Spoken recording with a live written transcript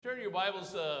your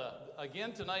Bibles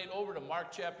again tonight over to Mark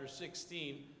chapter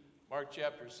 16. Mark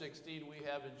chapter 16, we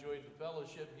have enjoyed the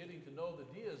fellowship, getting to know the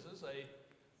Diazes. A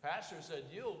pastor said,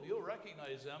 you'll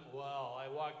recognize them. Well, I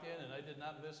walked in and I did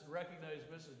not recognize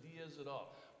Mrs. Diaz at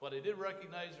all. But I did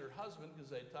recognize her husband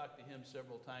because I talked to him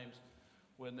several times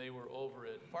when they were over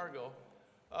at Fargo.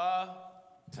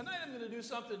 Tonight I'm going to do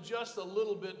something just a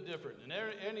little bit different. And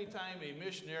any time a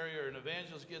missionary or an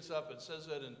evangelist gets up and says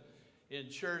that in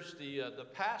church, the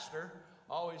pastor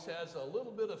always has a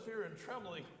little bit of fear and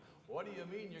trembling. What do you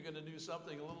mean you're going to do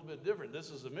something a little bit different? This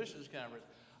is a missions conference.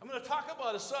 I'm going to talk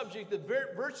about a subject that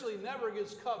virtually never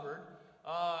gets covered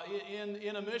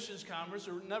in a missions conference,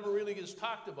 or never really gets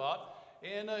talked about.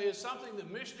 And it's something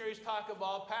that missionaries talk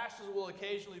about. Pastors will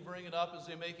occasionally bring it up as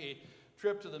they make a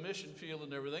trip to the mission field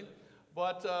and everything.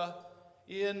 But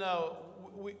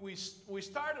we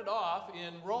started off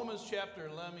in Romans chapter,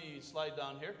 let me slide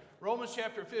down here, Romans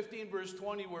chapter 15, verse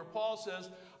 20, where Paul says,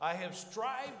 I have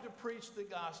strived to preach the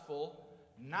gospel,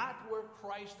 not where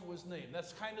Christ was named.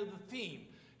 That's kind of the theme.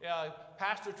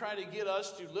 Pastor trying to get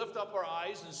us to lift up our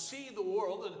eyes and see the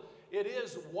world. And it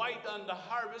is white unto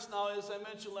harvest. Now, as I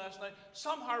mentioned last night,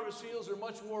 some harvest fields are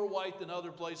much more white than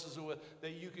other places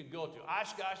that you can go to.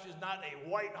 Oshkosh is not a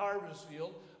white harvest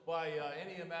field by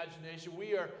any imagination.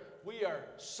 We are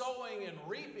sowing and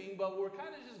reaping, but we're kind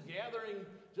of just gathering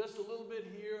just a little bit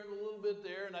here and a little bit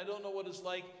there. And I don't know what it's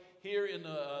like here in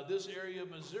this area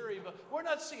of Missouri, but we're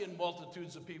not seeing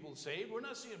multitudes of people saved. We're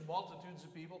not seeing multitudes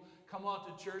of people come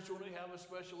out to church when we have a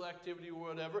special activity or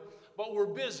whatever, but we're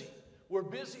busy. We're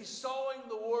busy sowing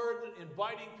the word,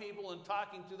 inviting people and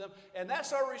talking to them, and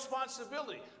that's our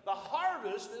responsibility. The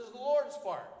harvest is the Lord's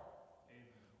part. Amen.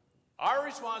 Our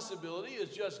responsibility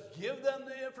is just give them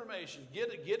the information, get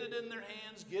it in their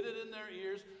hands, get it in their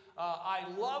ears. I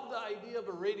love the idea of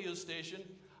a radio station.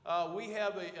 We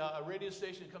have a radio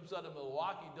station that comes out of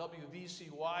Milwaukee,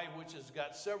 WVCY, which has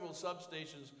got several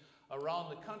substations around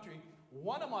the country.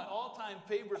 One of my all-time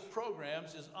favorite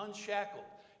programs is Unshackled.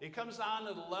 It comes on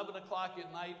at 11 o'clock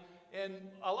at night, and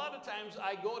a lot of times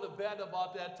I go to bed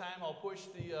about that time. I'll push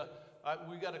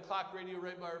we got a clock radio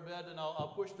right by our bed, and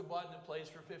I'll push the button. It plays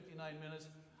for 59 minutes.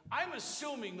 I'm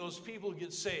assuming those people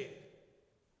get saved.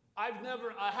 I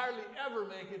hardly ever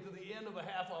make it to the end of a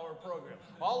half-hour program.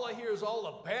 All I hear is all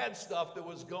the bad stuff that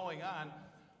was going on.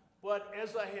 But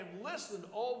as I have listened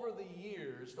over the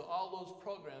years to all those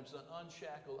programs on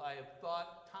Unshackled, I have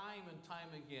thought time and time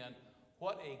again,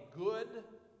 what a good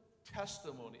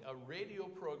testimony, a radio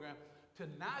program, to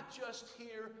not just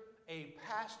hear a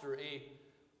pastor,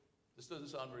 this doesn't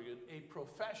sound very good, a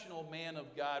professional man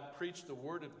of God preach the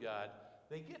word of God.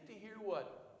 They get to hear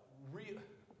what real...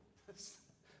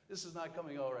 This is not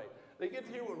coming all right. They get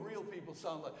to hear what real people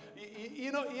sound like.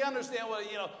 You understand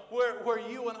where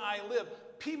you and I live.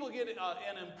 People get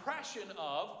an impression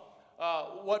of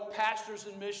what pastors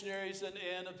and missionaries and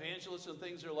evangelists and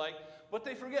things are like, but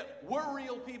they forget we're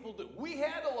real people too. We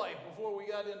had a life before we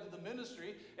got into the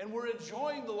ministry, and we're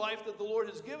enjoying the life that the Lord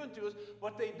has given to us,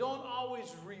 but they don't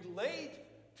always relate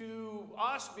to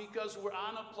us because we're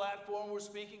on a platform, we're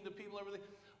speaking to people and everything.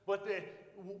 But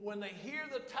when they hear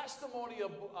the testimony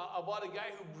about a guy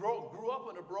who grew up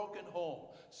in a broken home,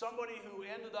 somebody who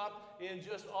ended up in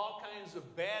just all kinds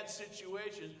of bad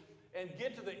situations, and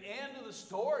get to the end of the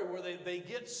story where they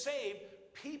get saved,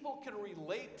 people can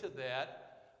relate to that.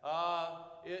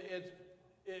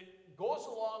 It goes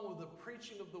along with the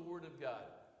preaching of the Word of God.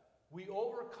 We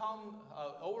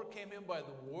overcame him by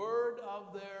the word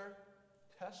of their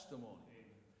testimony.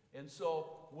 And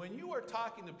so when you are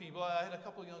talking to people, I had a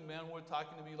couple of young men who were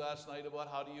talking to me last night about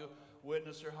how do you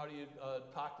witness or how do you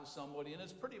talk to somebody. And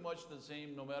it's pretty much the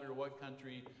same no matter what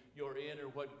country you're in or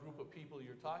what group of people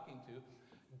you're talking to.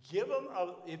 Give them,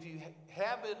 if you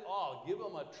have it all, give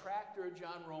them a tract or a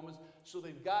John Romans so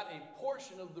they've got a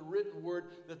portion of the written word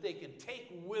that they can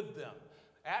take with them.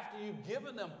 After you've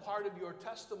given them part of your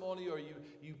testimony or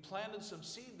you planted some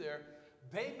seed there,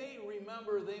 they may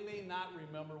remember, they may not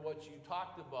remember what you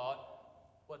talked about,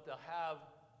 but they'll have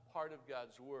part of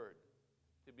God's Word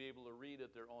to be able to read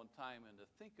at their own time and to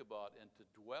think about and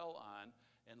to dwell on,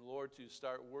 and Lord, to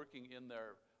start working in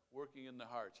their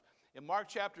hearts. In Mark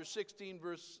chapter 16,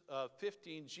 verse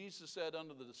 15, Jesus said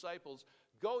unto the disciples,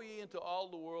 Go ye into all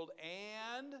the world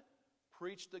and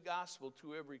preach the gospel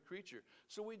to every creature.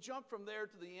 So we jump from there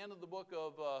to the end of the book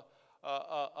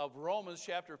of Romans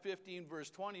chapter 15, verse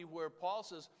 20, where Paul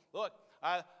says, look,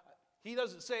 he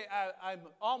doesn't say I'm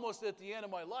almost at the end of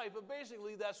my life, but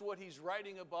basically that's what he's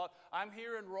writing about. I'm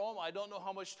here in Rome. I don't know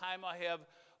how much time I have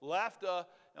left,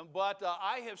 but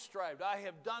I have strived. I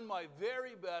have done my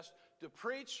very best to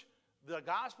preach the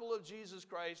gospel of Jesus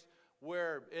Christ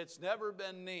where it's never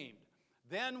been named.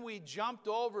 Then we jumped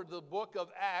over to the book of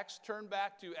Acts, turned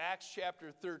back to Acts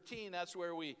chapter 13. That's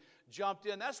where we jumped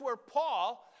in. That's where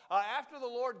Paul, after the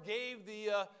Lord gave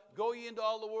the go ye into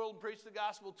all the world and preach the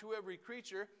gospel to every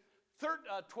creature,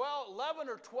 11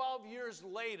 or 12 years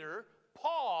later,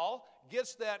 Paul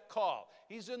gets that call.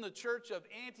 He's in the church of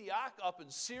Antioch up in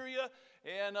Syria,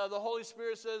 and the Holy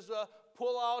Spirit says,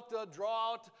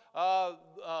 draw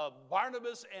out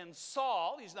Barnabas and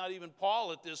Saul. He's not even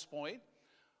Paul at this point.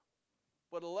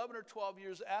 But 11 or 12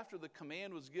 years after the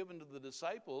command was given to the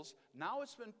disciples, now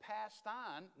it's been passed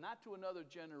on, not to another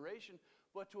generation,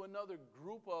 but to another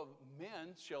group of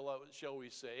men, shall we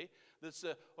say, that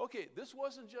said, okay, this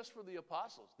wasn't just for the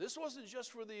apostles. This wasn't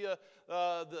just for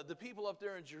the people up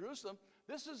there in Jerusalem.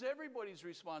 This is everybody's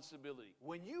responsibility.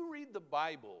 When you read the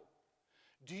Bible,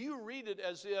 do you read it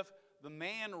as if the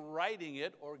man writing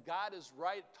it or God is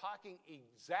talking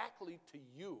exactly to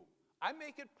you? I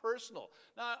make it personal.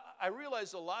 Now, I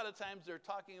realize a lot of times they're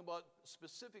talking about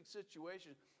specific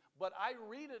situations, but I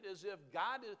read it as if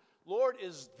Lord,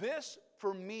 is this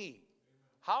for me?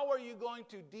 How are you going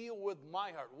to deal with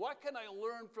my heart? What can I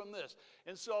learn from this?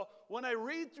 And so when I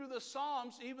read through the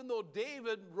Psalms, even though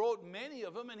David wrote many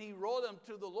of them and he wrote them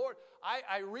to the Lord,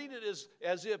 I read it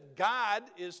as if God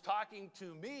is talking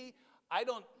to me. I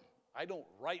don't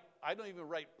even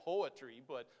write poetry,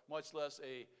 but much less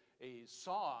a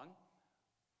song.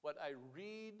 But I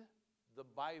read the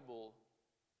Bible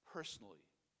personally.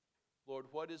 Lord,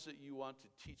 what is it you want to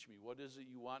teach me? What is it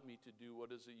you want me to do?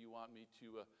 What is it you want me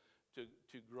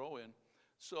to grow in?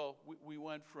 So we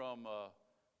went from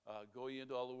go ye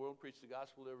into all the world, preach the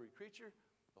gospel to every creature.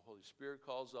 The Holy Spirit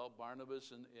calls out Barnabas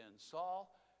and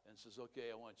Saul and says, okay,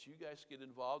 I want you guys to get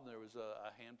involved. And there was a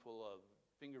handful of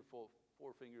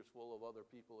four fingers full of other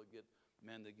people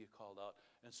men that get called out.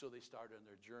 And so they started on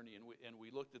their journey. And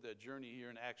we looked at that journey here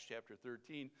in Acts chapter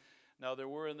 13. Now there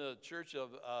were in the church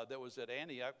that was at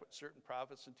Antioch certain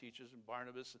prophets and teachers, and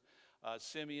Barnabas,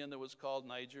 Simeon that was called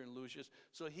Niger, and Lucius.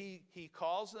 So he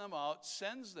calls them out,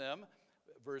 sends them.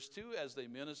 Verse 2, as they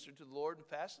ministered to the Lord and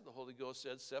fasted, the Holy Ghost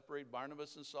said, separate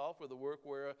Barnabas and Saul for the work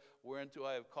whereunto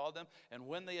I have called them. And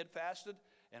when they had fasted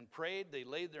and prayed, they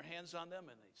laid their hands on them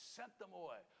and they sent them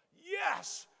away.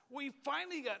 Yes! We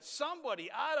finally got somebody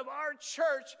out of our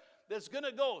church that's going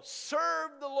to go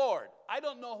serve the Lord. I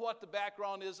don't know what the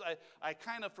background is. I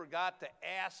kind of forgot to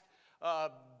ask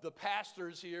the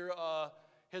pastors here,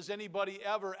 has anybody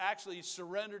ever actually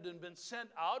surrendered and been sent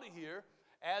out of here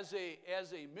as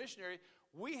a missionary?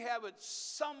 We have it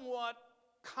somewhat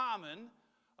common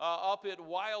up at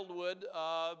Wildwood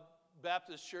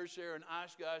Baptist Church there in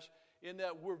Oshkosh, in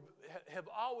that we have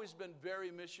always been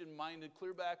very mission-minded,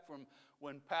 clear back from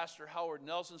when Pastor Howard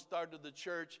Nelson started the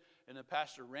church, and then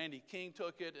Pastor Randy King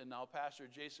took it, and now Pastor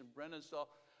Jason Brennan. So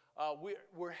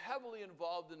we're heavily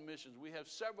involved in missions. We have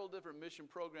several different mission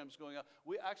programs going on.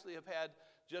 We actually have had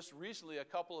just recently a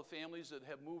couple of families that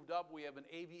have moved up. We have an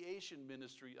aviation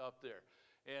ministry up there.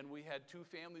 And we had 2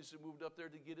 families that moved up there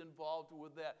to get involved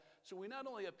with that. So we not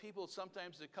only have people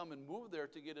sometimes that come and move there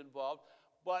to get involved,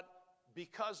 but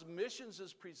because missions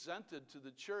is presented to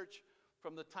the church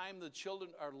from the time the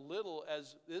children are little,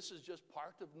 as this is just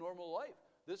part of normal life.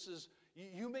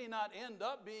 You may not end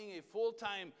up being a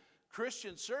full-time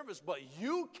Christian service, but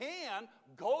you can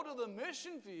go to the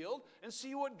mission field and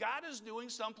see what God is doing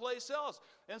someplace else.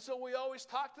 And so we always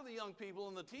talk to the young people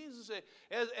and the teens and say,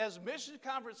 as mission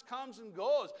conference comes and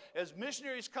goes, as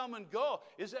missionaries come and go,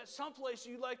 is that someplace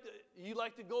you'd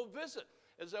like to go visit?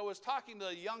 As I was talking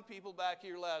to young people back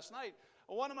here last night,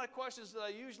 one of my questions that I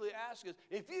usually ask is,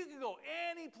 if you could go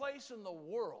any place in the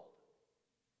world,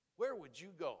 where would you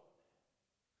go?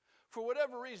 For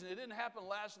whatever reason, it didn't happen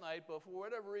last night, but for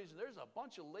whatever reason, there's a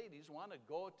bunch of ladies who want to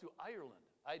go to Ireland.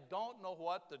 I don't know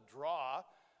what the draw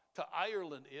to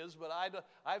Ireland is, but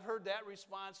I've heard that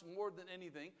response more than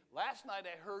anything. Last night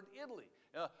I heard Italy.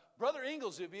 Brother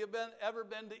Ingalls, have you ever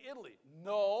been to Italy?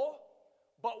 No.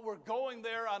 But we're going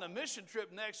there on a mission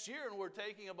trip next year, and we're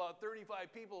taking about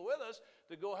 35 people with us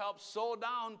to go help sew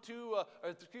down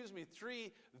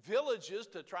 3 villages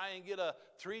to try and get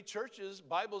 3 churches,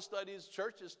 Bible studies,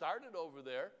 churches started over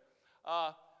there.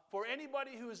 For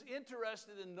anybody who's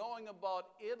interested in knowing about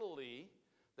Italy,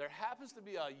 there happens to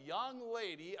be a young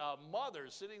lady, a mother,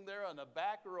 sitting there on the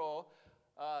back row,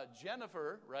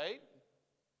 Jennifer, right?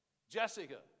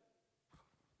 Jessica.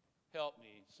 Help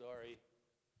me, sorry.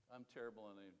 I'm terrible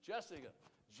on names.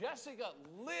 Jessica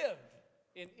lived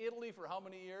in Italy for how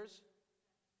many years?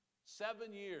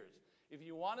 7 years. If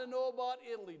you want to know about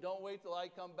Italy, don't wait till I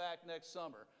come back next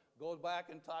summer. Go back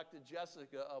and talk to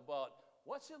Jessica about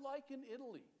what's it like in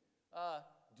Italy.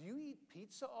 Do you eat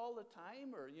pizza all the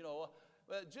time? Or,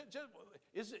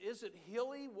 is it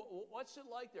hilly? What's it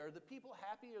like there? Are the people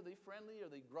happy? Are they friendly? Are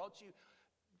they grouchy?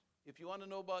 If you want to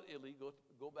know about Italy,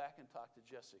 go back and talk to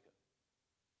Jessica.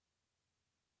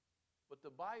 But the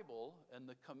Bible and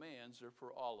the commands are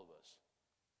for all of us.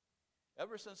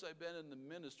 Ever since I've been in the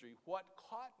ministry, what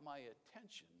caught my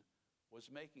attention was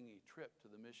making a trip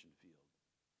to the mission field.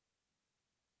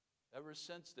 Ever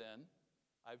since then,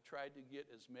 I've tried to get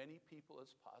as many people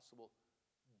as possible.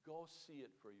 Go see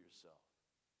it for yourself.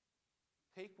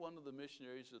 Take one of the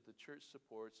missionaries that the church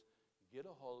supports, get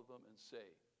a hold of them and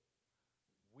say,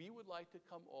 we would like to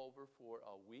come over for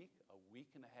a week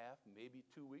and a half, maybe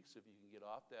 2 weeks if you can get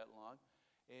off that long.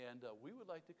 And we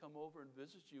would like to come over and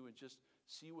visit you and just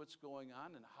see what's going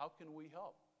on and how can we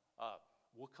help.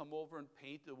 We'll come over and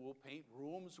we'll paint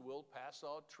rooms, we'll pass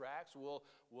out tracts,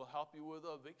 we'll help you with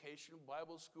a vacation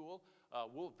Bible school,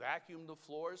 we'll vacuum the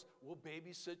floors, we'll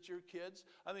babysit your kids.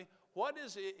 I mean, what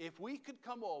is it, if we could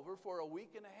come over for a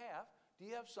week and a half, do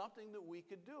you have something that we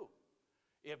could do?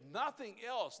 If nothing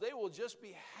else, they will just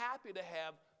be happy to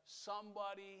have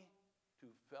somebody to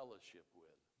fellowship with.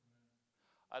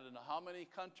 I don't know how many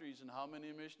countries and how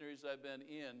many missionaries I've been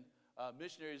in,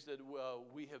 missionaries that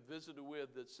we have visited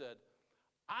with that said,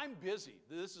 I'm busy.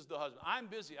 This is the husband. I'm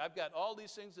busy. I've got all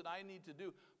these things that I need to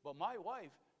do. But my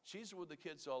wife, she's with the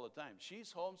kids all the time.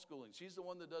 She's homeschooling. She's the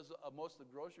one that does most of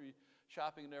the grocery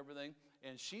shopping and everything.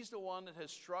 And she's the one that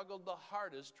has struggled the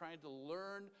hardest trying to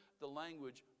learn the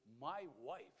language. My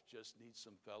wife just needs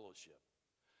some fellowship.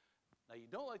 Now, you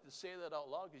don't like to say that out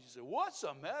loud because you say, what's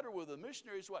the matter with a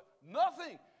missionary's wife?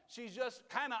 Nothing. She's just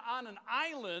kind of on an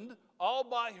island all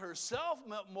by herself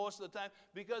most of the time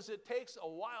because it takes a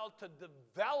while to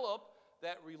develop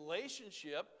that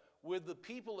relationship with the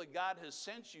people that God has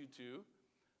sent you to.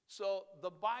 So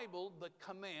the Bible, the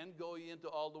command, go ye into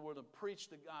all the world and preach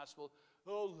the gospel.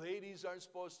 Oh, ladies aren't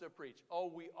supposed to preach.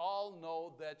 Oh, we all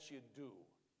know that you do.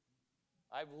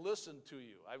 I've listened to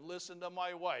you. I've listened to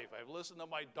my wife. I've listened to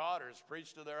my daughters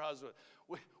preach to their husband.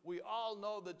 We all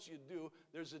know that you do.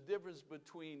 There's a difference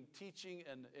between teaching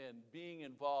and being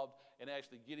involved and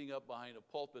actually getting up behind a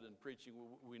pulpit and preaching.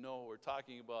 We know what we're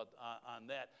talking about on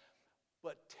that.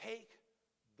 But take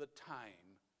the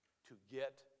time to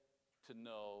get to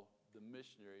know the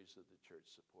missionaries that the church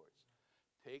supports.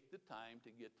 Take the time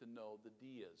to get to know the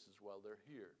Diaz's while they're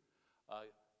here.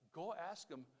 Go ask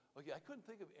them. Okay, I couldn't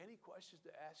think of any questions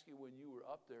to ask you when you were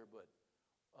up there, but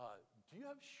do you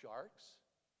have sharks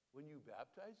when you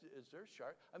baptize? Is there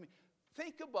shark? I mean,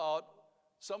 think about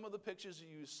some of the pictures that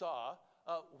you saw.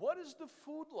 What is the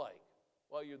food like?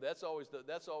 Well, that's always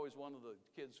one of the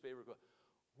kids' favorite questions.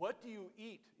 What do you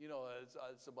eat?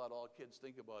 It's about all kids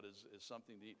think about is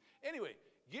something to eat. Anyway,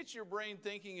 get your brain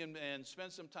thinking and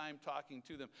spend some time talking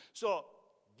to them. So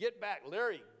get back,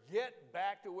 Larry, get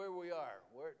back to where we are.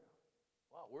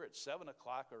 Wow, we're at 7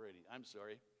 o'clock already. I'm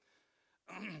sorry.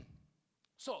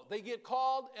 So they get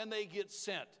called and they get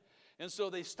sent. And so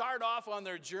they start off on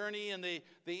their journey and they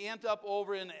end up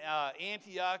over in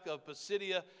Antioch of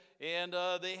Pisidia. And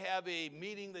they have a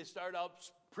meeting. They start out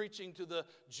preaching to the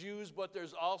Jews, but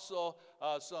there's also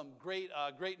some great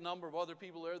number of other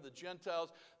people there, the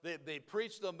Gentiles. They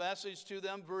preach the message to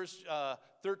them, verse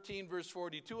 13, verse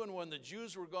 42. And when the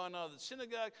Jews were gone out of the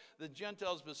synagogue, the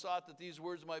Gentiles besought that these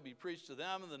words might be preached to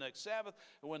them on the next Sabbath.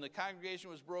 And when the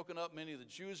congregation was broken up, many of the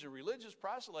Jews and religious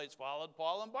proselytes followed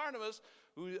Paul and Barnabas,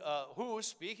 who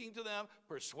speaking to them,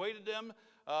 persuaded them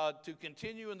to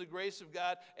continue in the grace of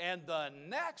God. And the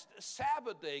next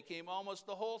Sabbath day came almost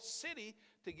the whole city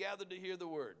to gather to hear the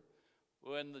word.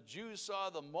 When the Jews saw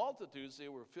the multitudes, they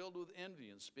were filled with envy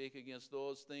and spake against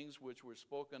those things which were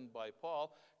spoken by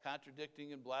Paul,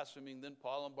 contradicting and blaspheming. Then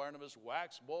Paul and Barnabas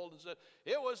waxed bold and said,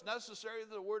 it was necessary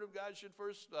that the word of God should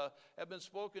first have been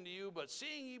spoken to you, but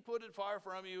seeing ye put it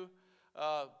from you,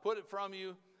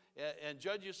 and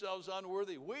judge yourselves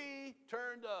unworthy, we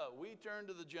turn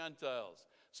to the Gentiles.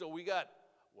 So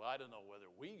I don't know whether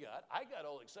I got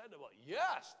all excited about,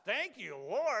 yes, thank you,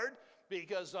 Lord,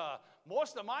 because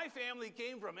most of my family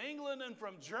came from England and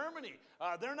from Germany.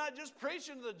 They're not just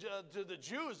preaching to the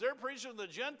Jews, they're preaching to the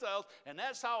Gentiles, and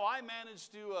that's how I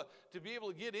managed to be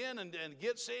able to get in and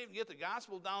get saved and get the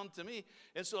gospel down to me.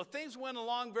 And so things went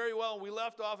along very well. We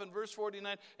left off in verse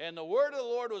 49, and the word of the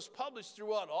Lord was published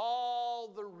throughout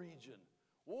all the region.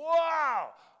 Wow!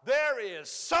 There is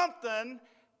something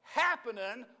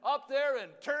happening up there in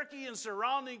Turkey and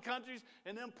surrounding countries.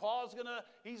 And then Paul's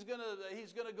he's gonna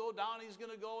go down. He's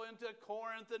gonna go into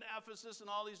Corinth and Ephesus and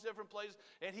all these different places,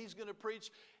 and he's gonna preach,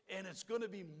 and it's gonna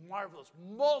be marvelous.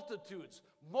 Multitudes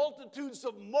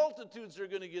of multitudes are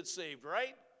gonna get saved,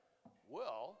 right?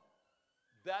 Well,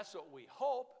 That's what we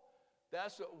hope.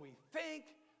 That's what we think.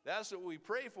 That's what we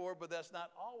pray for, but that's not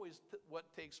always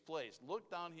what takes place. Look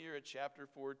down here at chapter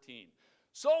 14.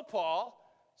 So, Paul,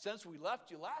 since we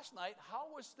left you last night, how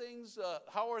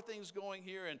are things going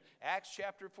here in Acts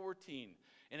chapter 14?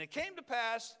 And it came to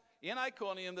pass in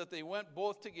Iconium that they went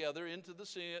both together into the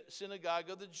synagogue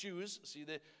of the Jews. See,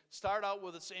 they start out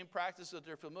with the same practice that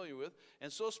they're familiar with.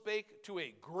 And so spake to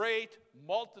a great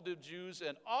multitude of Jews,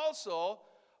 and also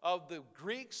of the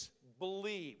Greeks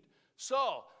believed.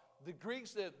 So, the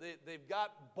Greeks, they've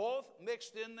got both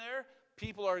mixed in there.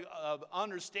 People are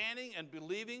understanding and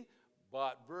believing.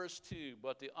 But verse 2,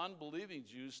 but the unbelieving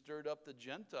Jews stirred up the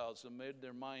Gentiles and made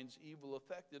their minds evil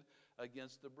affected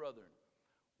against the brethren.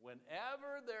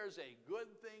 Whenever there's a good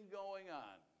thing going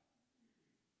on,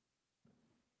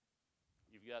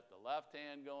 you've got the left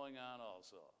hand going on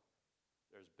also.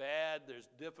 There's bad, there's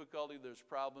difficulty, there's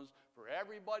problems. For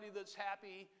everybody that's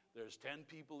happy, there's 10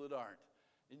 people that aren't.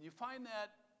 And you find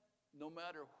that no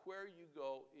matter where you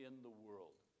go in the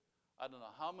world. I don't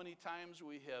know how many times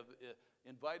we have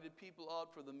invited people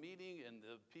out for the meeting, and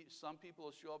some people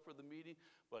will show up for the meeting,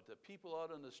 but the people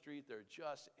out on the street, they're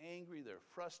just angry, they're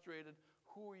frustrated.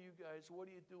 Who are you guys? What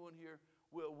are you doing here?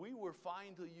 Well, we were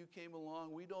fine till you came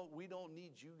along. We don't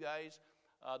need you guys.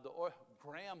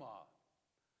 Grandma.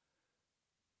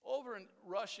 Over in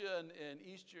Russia and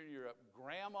Eastern Europe,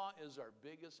 grandma is our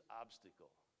biggest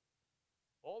obstacle.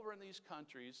 Over in these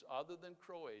countries, other than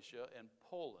Croatia and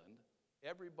Poland,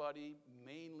 everybody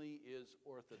mainly is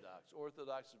Orthodox.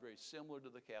 Orthodox is very similar to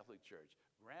the Catholic Church.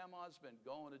 Grandma's been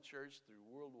going to church through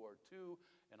World War II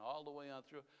and all the way on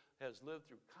through, has lived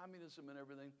through communism and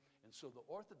everything. And so the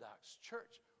Orthodox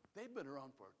Church, they've been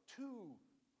around for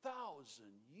 2,000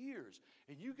 years.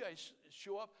 And you guys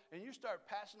show up and you start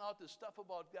passing out this stuff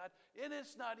about God, and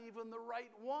it's not even the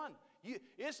right one.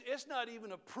 It's not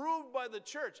even approved by the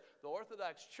church. The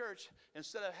Orthodox Church,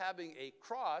 instead of having a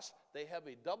cross, they have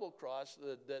a double cross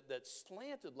that's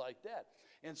slanted like that.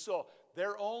 And so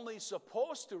they're only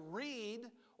supposed to read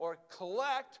or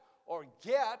collect or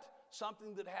get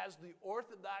something that has the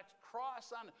Orthodox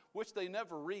cross on it, which they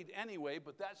never read anyway,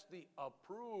 but that's the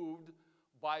approved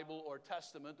Bible or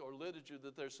Testament or literature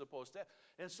that they're supposed to have.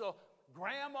 And so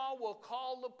grandma will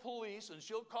call the police, and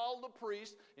she'll call the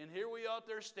priest, and here we out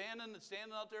there standing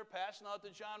out there passing out the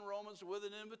John Romans with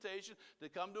an invitation to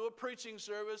come to a preaching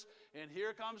service, and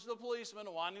here comes the policeman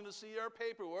wanting to see our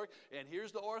paperwork, and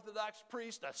here's the Orthodox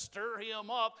priest to stir him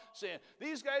up saying,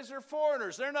 these guys are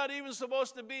foreigners, they're not even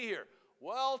supposed to be here.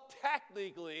 Well,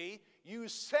 technically, you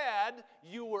said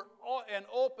you were an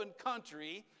open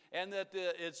country and that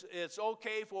it's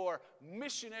okay for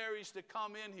missionaries to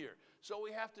come in here. So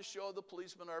we have to show the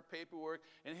policeman our paperwork,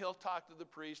 and he'll talk to the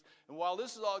priest. And while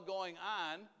this is all going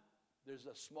on, there's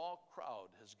a small crowd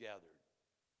has gathered.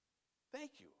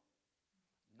 Thank you.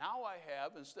 Now I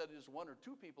have, instead of just one or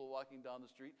two people walking down the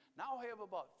street, now I have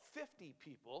about 50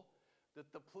 people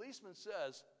that the policeman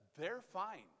says they're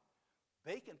fine.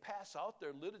 They can pass out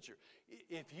their literature.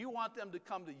 If you want them to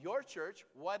come to your church,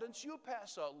 why don't you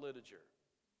pass out literature?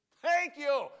 Thank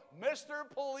you, Mr.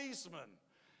 Policeman.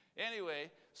 Anyway,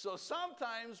 so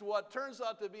sometimes what turns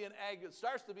out to be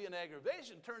starts to be an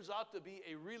aggravation turns out to be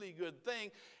a really good thing.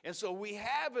 And so we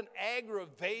have an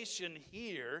aggravation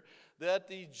here that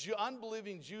the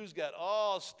unbelieving Jews got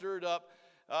all stirred up.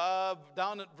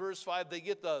 Down at verse 5, they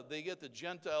get the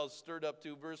Gentiles stirred up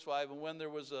to verse 5. And when there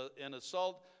was an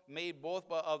assault made both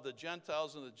of the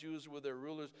Gentiles and the Jews with their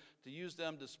rulers to use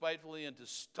them despitefully and to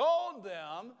stone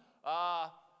them,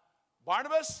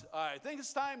 Barnabas, I think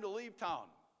it's time to leave town.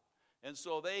 And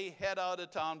so they head out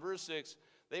of town. Verse 6,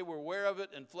 they were aware of it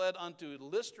and fled unto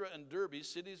Lystra and Derbe,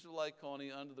 cities of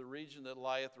Lycaonia, unto the region that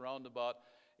lieth round about.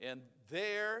 And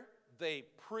there they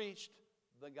preached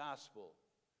the gospel.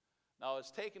 Now,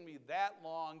 it's taken me that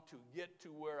long to get to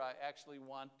where I actually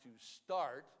want to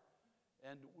start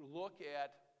and look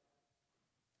at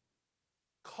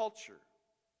culture.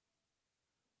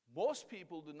 Most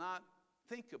people do not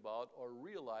think about or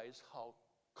realize how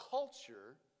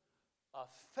culture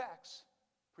affects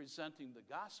presenting the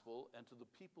gospel and to the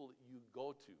people that you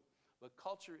go to. But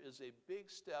culture is a big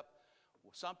step,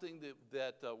 something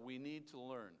that we need to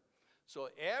learn. So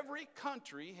every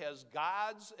country has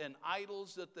gods and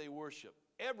idols that they worship.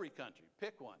 Every country,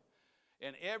 pick one.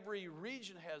 And every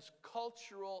region has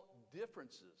cultural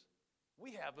differences.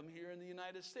 We have them here in the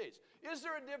United States. Is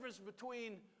there a difference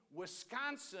between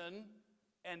Wisconsin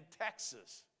and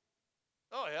Texas?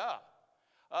 Oh, yeah.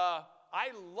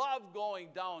 I love going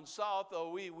down south.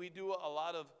 We do a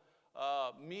lot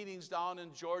of meetings down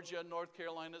in Georgia, North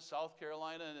Carolina, South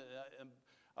Carolina, and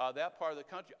that part of the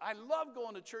country. I love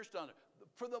going to church down there.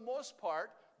 for the most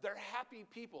part, they're happy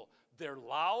people. They're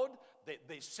loud.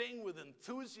 They sing with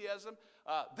enthusiasm.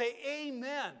 They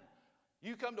amen.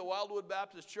 You come to Wildwood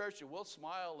Baptist Church and we'll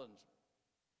smile, and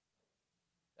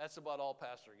that's about all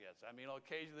pastor gets. I mean,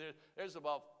 occasionally there's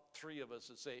about 3 of us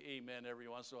that say amen every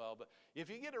once in a while. But if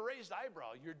you get a raised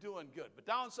eyebrow, you're doing good. But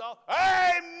down south,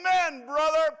 amen,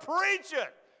 brother, preach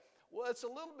it. Well, it's a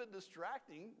little bit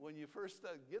distracting when you first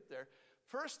get there.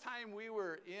 First time we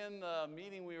were in a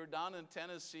meeting, we were down in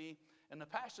Tennessee, and the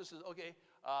pastor says, okay,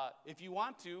 if you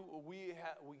want to, we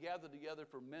gather together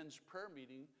for men's prayer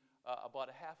meeting about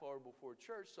a half hour before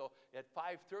church. So at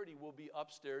 5:30, we'll be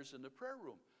upstairs in the prayer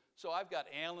room. So I've got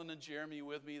Alan and Jeremy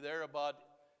with me. They're about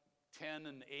 10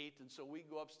 and 8, and so we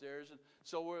go upstairs. And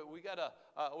so we got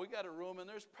a room, and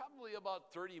there's probably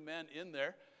about 30 men in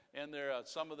there, and they're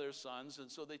some of their sons.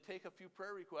 And so they take a few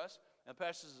prayer requests, and the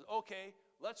pastor says, okay,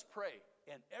 let's pray.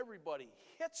 And everybody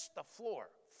hits the floor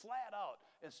flat out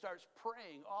and starts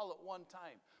praying all at one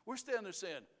time. We're standing there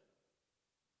saying,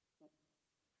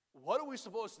 what are we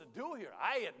supposed to do here?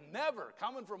 I had never,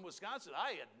 coming from Wisconsin,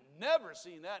 I had never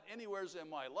seen that anywhere in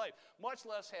my life, much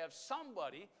less have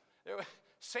somebody,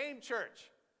 same church.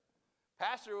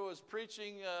 Pastor was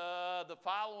preaching the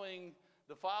following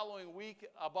week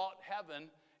about heaven,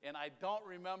 and I don't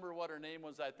remember what her name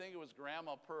was. I think it was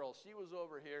Grandma Pearl. She was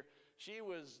over here. She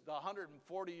was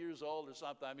 140 years old or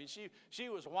something. I mean, she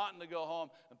was wanting to go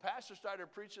home. And Pastor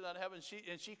started preaching on heaven,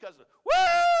 and she cussed, woo!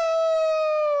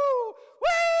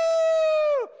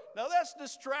 Woo! Now that's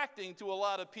distracting to a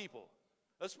lot of people,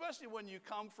 especially when you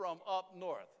come from up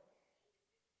north.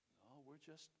 No, we're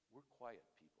quiet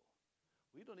people.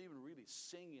 We don't even really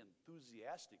sing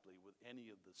enthusiastically with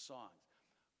any of the songs.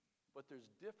 But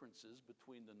there's differences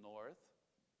between the north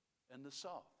and the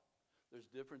south. There's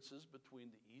differences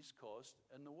between the East Coast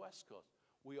and the West Coast.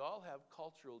 We all have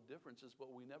cultural differences,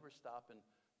 but we never stop and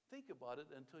think about it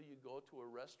until you go to a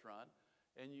restaurant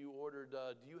and you ordered,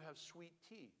 do you have sweet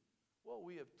tea? Well,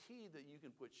 we have tea that you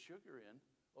can put sugar in.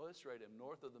 Oh, that's right, I'm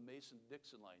north of the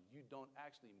Mason-Dixon line. You don't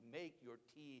actually make your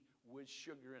tea with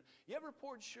sugar in. You ever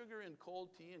poured sugar in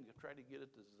cold tea and try to get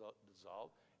it to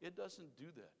dissolve? It doesn't do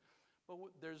that.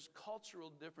 But there's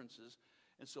cultural differences.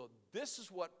 And so this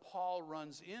is what Paul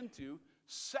runs into,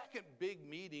 third big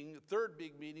meeting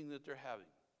that they're having.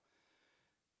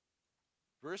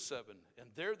 Verse 7, and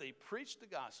there they preached the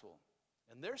gospel.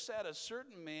 And there sat a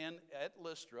certain man at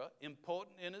Lystra,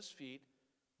 impotent in his feet,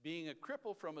 being a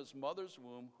cripple from his mother's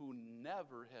womb, who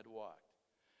never had walked.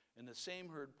 And the same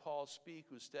heard Paul speak,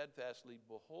 who steadfastly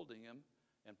beholding him,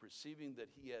 and perceiving that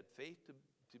he had faith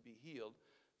to be healed,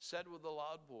 said with a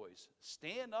loud voice,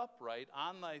 stand upright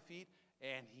on thy feet.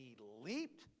 And he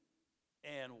leaped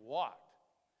and walked.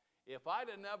 If I'd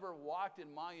have never walked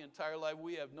in my entire life,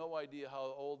 we have no idea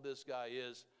how old this guy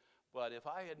is, but if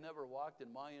I had never walked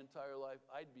in my entire life,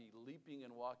 I'd be leaping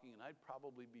and walking, and I'd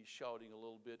probably be shouting a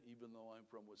little bit, even though I'm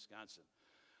from Wisconsin.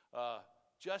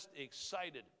 Just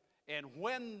excited. And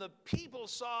when the people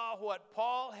saw what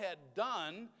Paul had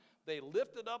done, they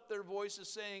lifted up their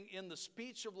voices, saying in the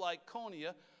speech of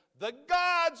Lycaonia, the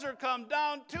gods are come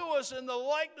down to us in the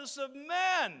likeness of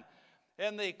men.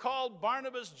 And they called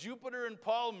Barnabas Jupiter and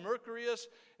Paul Mercurius,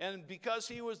 and because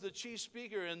he was the chief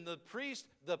speaker, and the priest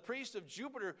of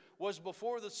Jupiter was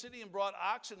before the city and brought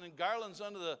oxen and garlands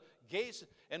unto the gates,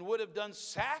 and would have done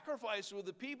sacrifice with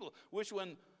the people, which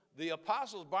when the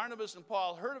apostles Barnabas and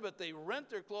Paul heard of it, they rent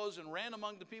their clothes and ran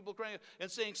among the people, crying and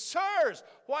saying, sirs,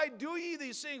 why do ye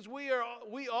these things?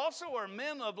 We also are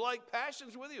men of like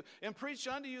passions with you, and preach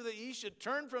unto you that ye should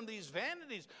turn from these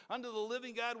vanities unto the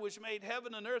living God, which made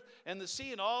heaven and earth and the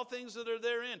sea and all things that are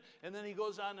therein. And then he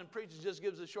goes on and preaches, just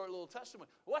gives a short little testimony.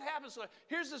 What happens?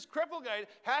 Here's this crippled guy,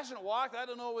 hasn't walked, I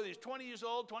don't know whether he's 20 years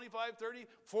old, 25, 30,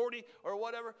 40, or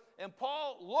whatever. And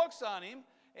Paul looks on him,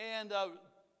 and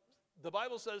the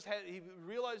Bible says he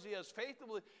realized he has faith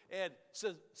and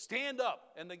says, stand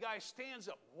up. And the guy stands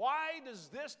up. Why does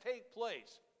this take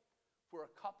place? For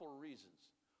a couple of reasons.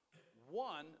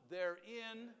 One, they're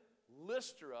in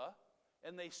Lystra,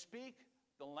 and they speak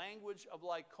the language of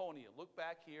Lycaonia. Look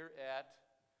back here at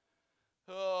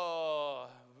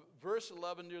verse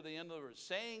 11 near the end of the verse.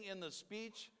 Saying in the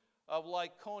speech of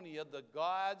Lycaonia, the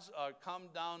gods are come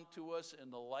down to us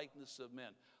in the likeness of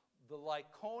men. The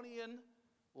Lycaonian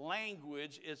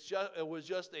language, it was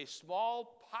just a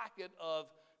small pocket of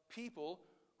people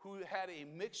who had a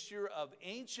mixture of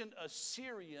ancient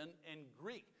Assyrian and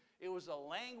Greek. It was a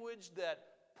language that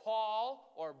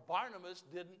Paul or Barnabas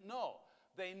didn't know.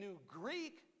 They knew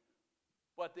Greek,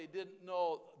 but they didn't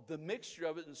know the mixture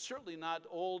of it, and certainly not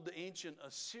old ancient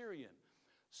Assyrian.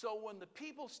 So when the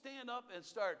people stand up and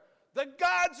start The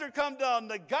gods are come down.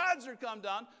 The gods are come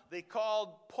down. They called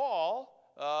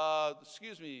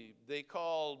they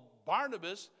called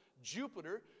Barnabas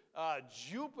Jupiter.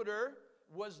 Jupiter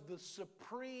was the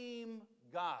supreme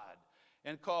god,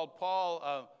 and called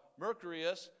Paul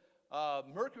Mercurius.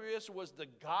 Mercurius was the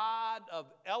god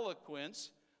of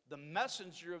eloquence, the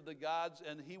messenger of the gods,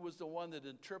 and he was the one that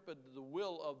interpreted the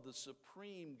will of the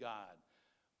supreme God.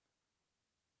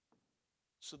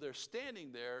 So they're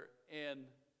standing there, and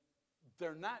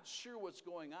they're not sure what's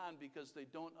going on because they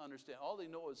don't understand. All they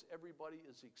know is everybody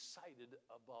is excited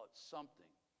about something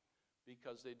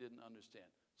because they didn't understand.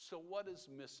 So what is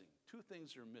missing? Two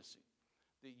things are missing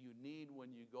that you need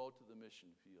when you go to the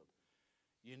mission field.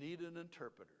 You need an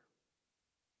interpreter.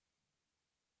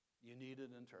 You need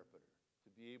an interpreter to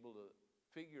be able to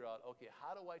figure out, okay,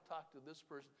 how do I talk to this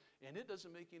person? And it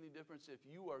doesn't make any difference if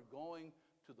you are going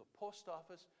to the post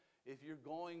office, if you're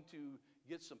going to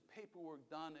get some paperwork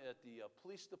done at the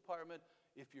police department,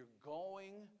 if you're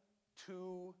going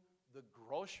to the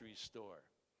grocery store.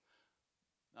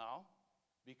 Now,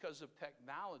 because of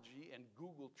technology and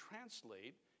Google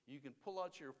Translate, you can pull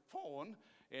out your phone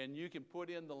and you can put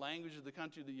in the language of the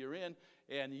country that you're in,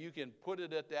 and you can put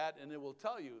it at that, and it will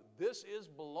tell you, this is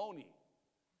baloney.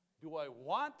 Do I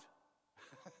want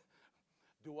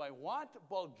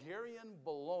Bulgarian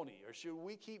bologna, or should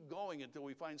we keep going until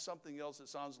we find something else that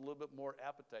sounds a little bit more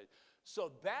appetizing?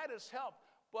 So that has helped.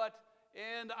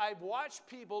 And I've watched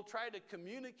people try to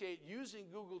communicate using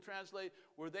Google Translate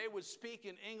where they would speak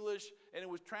in English and it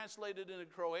was translated into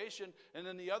Croatian, and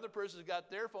then the other person's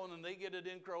got their phone and they get it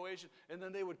in Croatian, and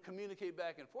then they would communicate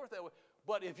back and forth that way.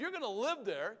 But if you're going to live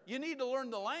there, you need to learn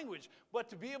the language. But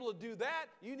to be able to do that,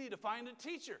 you need to find a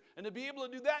teacher. And to be able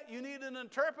to do that, you need an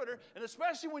interpreter. And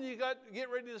especially when you get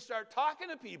ready to start talking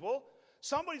to people,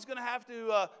 somebody's going to have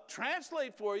to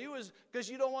translate for you, because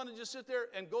you don't want to just sit there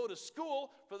and go to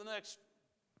school for the next,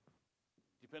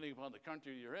 depending upon the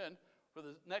country you're in, for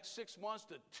the next 6 months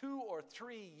to 2 or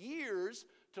 3 years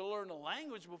to learn a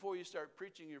language before you start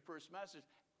preaching your first message.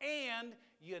 And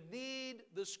you need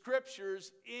the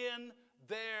scriptures in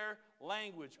their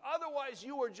language. Otherwise,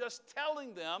 you are just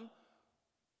telling them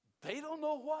they don't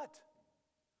know what.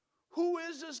 Who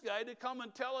is this guy to come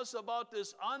and tell us about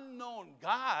this unknown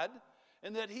God,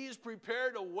 and that he's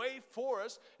prepared a way for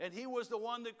us, and he was the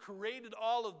one that created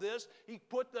all of this? He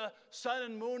put the sun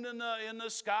and moon in the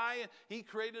sky, and he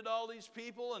created all these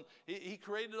people, and he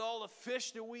created all the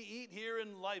fish that we eat here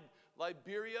in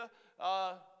Liberia.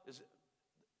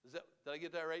 Did I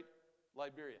get that right?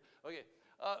 Liberia. Okay.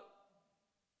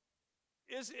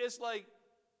 It's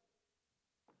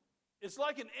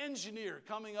like an engineer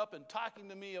coming up and talking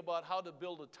to me about how to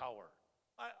build a tower.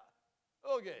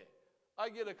 I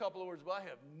get a couple of words, but I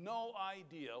have no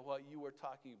idea what you were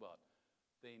talking about.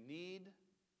 They need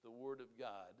the Word of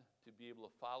God to be able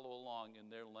to follow along in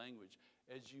their language.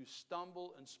 As you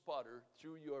stumble and sputter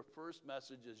through your first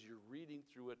message, as you're reading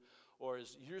through it, or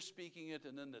as you're speaking it,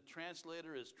 and then the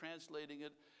translator is translating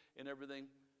it and everything.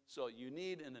 So you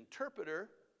need an interpreter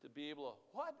to be able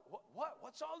to,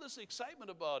 what's all this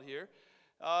excitement about here?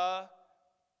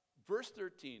 Verse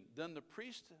 13, then the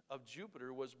priest of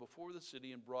Jupiter was before the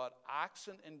city and brought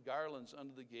oxen and garlands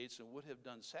unto the gates, and would have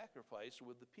done sacrifice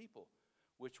with the people,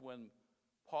 which when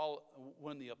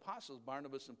the apostles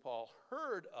Barnabas and Paul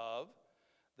heard of,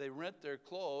 they rent their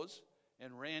clothes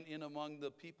and ran in among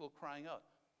the people crying out.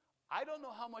 I don't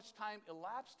know how much time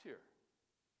elapsed here.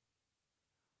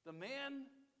 The man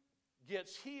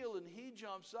gets healed and he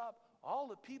jumps up. All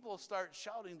the people start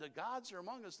shouting, the gods are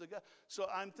among us. So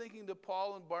I'm thinking that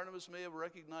Paul and Barnabas may have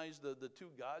recognized the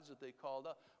two gods that they called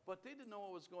up, but they didn't know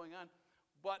what was going on.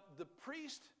 But the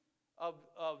priest of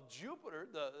Jupiter,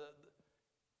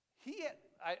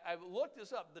 I've looked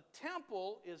this up. The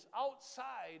temple is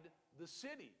outside the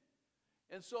city.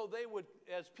 And so they would,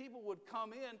 as people would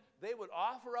come in, they would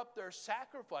offer up their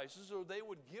sacrifices, or they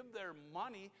would give their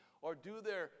money or do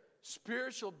their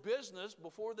spiritual business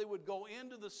before they would go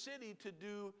into the city to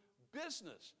do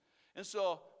business. And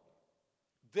so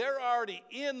they're already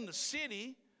in the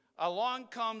city. Along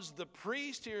comes the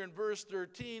priest here in verse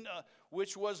 13,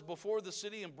 which was before the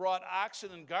city, and brought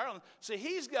oxen and garlands. So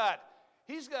he's got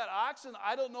oxen.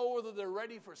 I don't know whether they're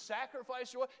ready for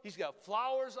sacrifice or what. He's got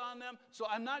flowers on them. So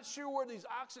I'm not sure where these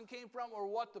oxen came from or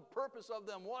what the purpose of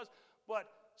them was. But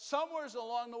somewhere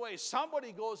along the way,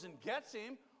 somebody goes and gets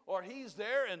him, or he's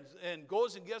there and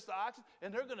goes and gets the oxen,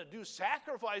 and they're going to do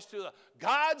sacrifice to the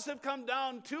gods have come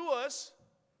down to us.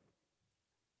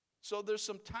 So there's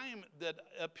some time that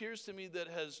appears to me that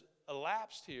has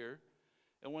elapsed here.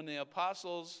 And when the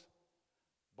apostles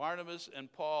Barnabas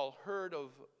and Paul heard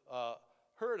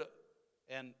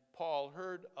Paul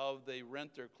heard of, they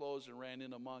rent their clothes and ran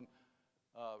in among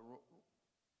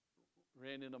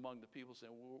the people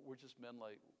saying, we're just men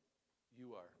like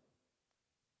you are.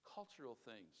 Cultural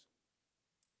things.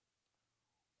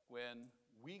 When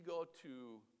we go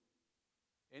to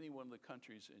any one of the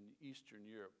countries in Eastern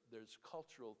Europe, there's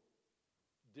cultural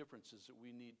differences that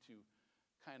we need to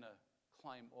kind of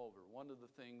climb over. One of the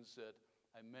things that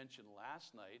I mentioned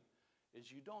last night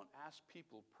is you don't ask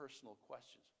people personal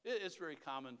questions. It's very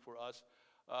common for us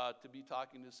to be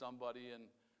talking to somebody, and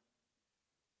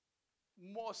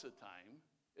most of the time,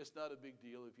 it's not a big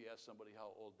deal if you ask somebody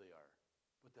how old they are.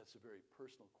 But that's a very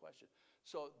personal question.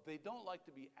 So they don't like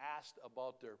to be asked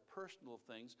about their personal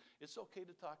things. It's okay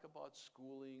to talk about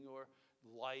schooling or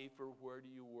life or where do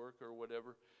you work or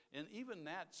whatever. And even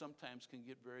that sometimes can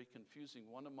get very confusing.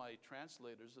 One of my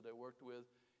translators that I worked with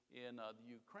in the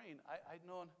Ukraine, I'd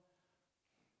known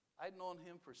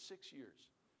him for 6 years.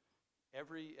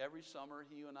 Every summer,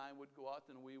 he and I would go out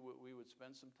and we would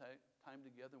spend some time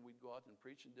together, and we'd go out and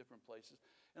preach in different places.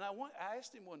 And I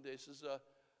asked him one day, I says,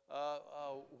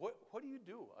 what do you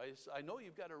do? I know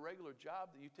you've got a regular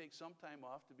job that you take some time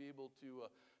off to be able to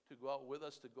go out with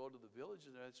us to go to the village.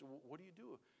 And I said, what do you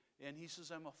do? And he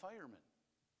says, I'm a fireman.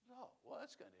 Oh, well,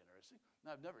 that's kind of interesting.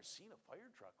 Now, I've never seen a fire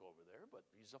truck over there, but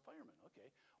he's a fireman. Okay,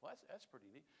 well, that's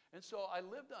pretty neat. And so I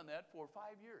lived on that for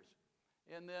 5 years.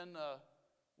 And then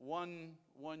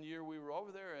one year we were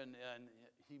over there, and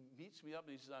he meets me up,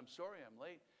 and he says, I'm sorry I'm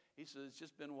late. He says, it's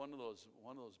just been one of those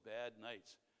bad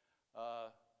nights.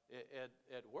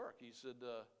 At work. He said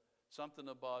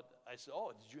something about, I said,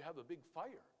 oh, did you have a big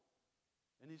fire?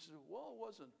 And he said, well, it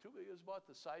wasn't too big. It was about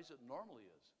the size it normally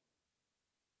is.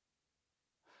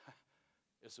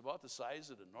 It's about the size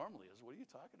that it normally is. What are you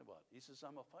talking about? He says,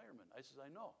 I'm a fireman. I said,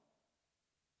 I know.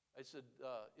 I said,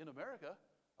 in America,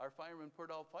 our firemen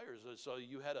put out fires. So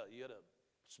you had a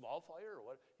small fire or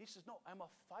what? He says, no, I'm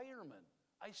a fireman.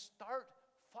 I start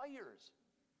fires.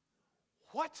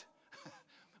 What?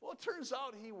 Well, it turns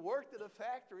out he worked at a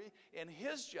factory, and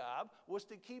his job was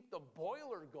to keep the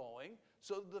boiler going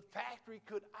so the factory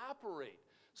could operate.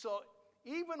 So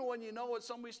even when you know what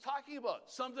somebody's talking about,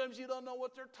 sometimes you don't know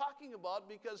what they're talking about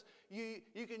because you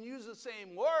can use the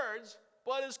same words,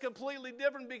 but it's completely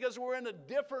different because we're in a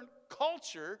different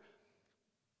culture.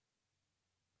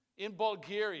 In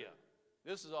Bulgaria,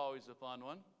 this is always a fun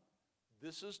one.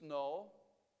 This is no,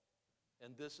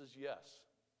 and this is yes.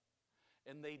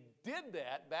 And they did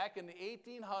that back in the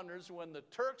 1800s when the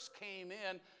Turks came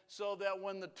in, so that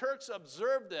when the Turks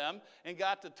observed them and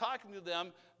got to talking to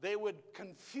them, they would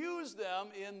confuse them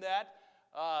in that,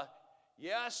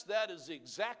 yes, that is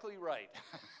exactly right.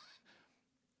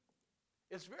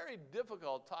 It's very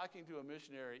difficult talking to a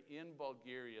missionary in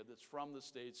Bulgaria that's from the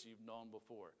States you've known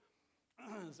before.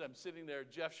 As I'm sitting there,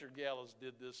 Jeff Shergalis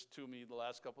did this to me the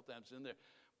last couple times in there.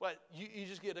 But you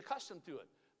just get accustomed to it.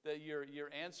 That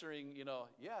you're answering,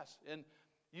 yes. And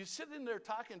you sit in there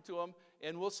talking to him,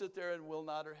 and we'll sit there and we'll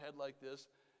nod our head like this.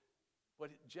 But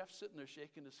Jeff's sitting there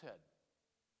shaking his head.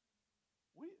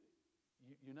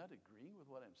 You're not agreeing with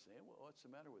what I'm saying? Well, what's the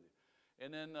matter with you?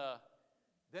 And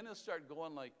then he'll start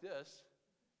going like this,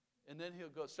 and then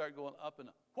he'll start going up and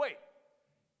up. Wait,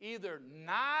 either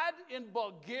nod in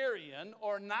Bulgarian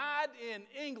or nod in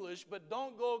English, but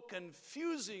don't go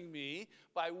confusing me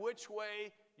by which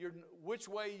way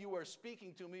you are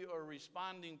speaking to me or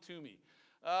responding to me.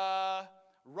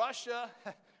 Russia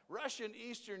and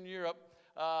Eastern Europe,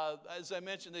 as I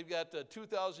mentioned, they've got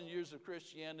 2,000 years of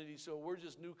Christianity, so we're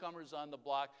just newcomers on the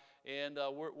block, and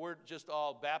we're just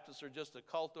all Baptists, or just a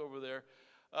cult over there.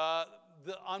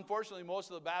 Unfortunately, most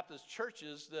of the Baptist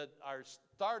churches that are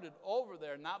started over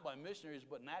there, not by missionaries,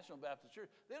 but National Baptist Church,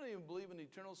 they don't even believe in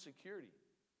eternal security.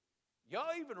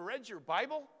 Y'all even read your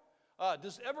Bible?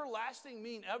 Does everlasting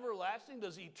mean everlasting?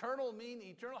 Does eternal mean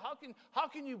eternal? How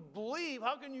can you believe,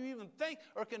 how can you even think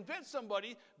or convince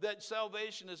somebody that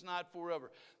salvation is not forever?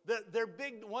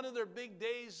 One of their big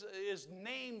days is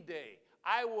name day.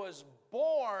 I was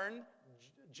born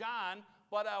John,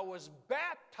 but I was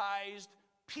baptized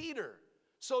Peter.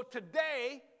 So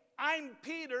today, I'm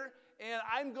Peter, and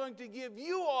I'm going to give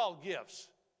you all gifts.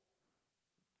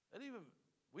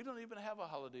 We don't even have a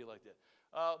holiday like that.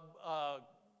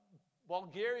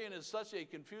 Bulgarian is such a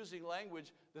confusing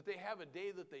language that they have a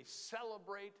day that they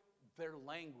celebrate their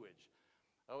language.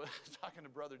 I was talking to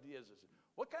Brother Diaz. I said,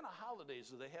 what kind of holidays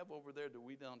do they have over there that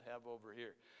we don't have over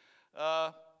here?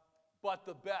 But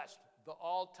the best, the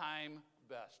all-time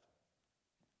best.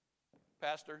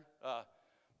 Pastor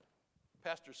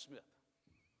Smith.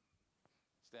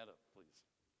 Stand up, please.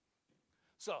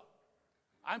 So,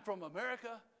 I'm from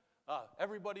America.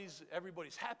 everybody's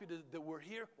happy that we're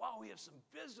here. Wow, we have some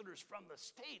visitors from the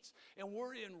States, and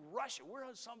we're in Russia. We're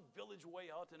in some village way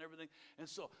out and everything. And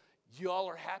so y'all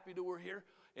are happy that we're here,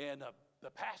 and the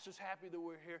pastor's happy that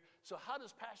we're here. So how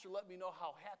does pastor let me know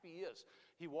how happy he is?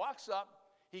 He walks up,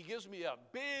 he gives me a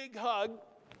big hug,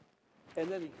 and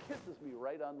then he kisses me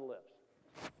right on the lips.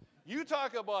 You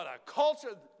talk about a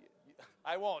culture,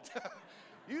 I won't.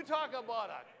 You talk about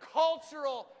a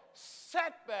cultural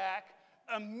setback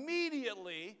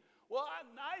immediately. Well,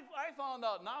 I found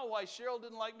out now why Cheryl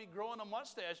didn't like me growing a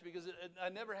mustache, because I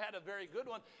never had a very good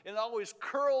one. It always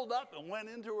curled up and went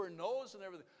into her nose and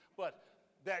everything. But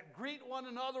that greet one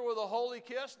another with a holy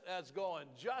kiss, that's going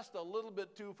just a little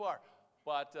bit too far.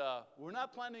 But we're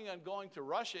not planning on going to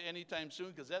Russia anytime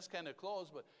soon, because that's kind of close.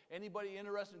 But anybody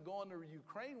interested in going to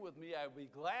Ukraine with me, I'd be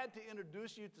glad to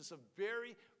introduce you to some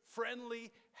very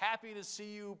friendly, happy to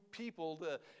see you people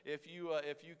if you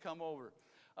come over.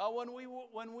 When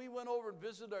we went over and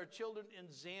visited our children in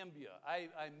Zambia,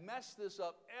 I messed this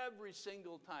up every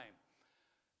single time.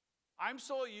 I'm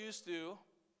so used to,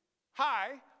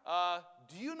 hi,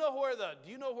 do you know where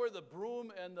the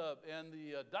broom and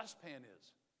the dustpan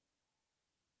is?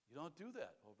 You don't do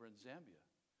that over in Zambia.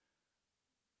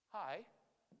 Hi,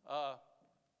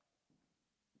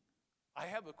 I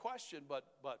have a question, but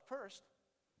first,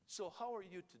 so how are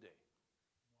you today?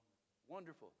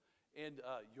 Wonderful. And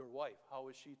your wife, how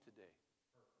is she today?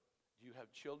 Perfect. Do you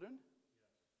have children?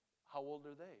 Yes. How old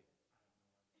are they?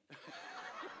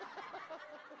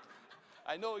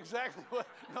 I know exactly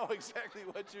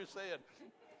what you're saying.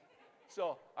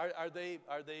 So are they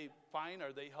fine?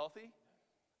 Are they healthy?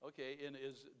 Okay, and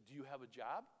do you have a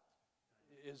job?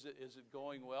 Is it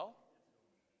going well?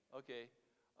 Okay.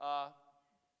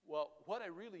 Well, what I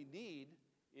really need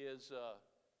is,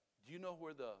 do you know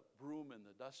where the broom and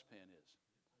the dustpan is?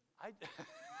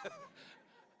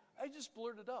 I just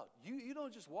blurted out. You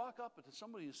don't just walk up to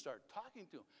somebody and start talking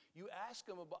to them. You ask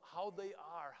them about how they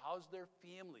are, how's their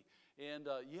family, and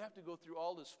you have to go through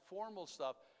all this formal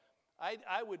stuff.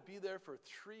 I would be there for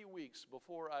 3 weeks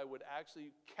before I would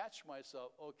actually catch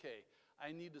myself, okay,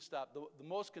 I need to stop. The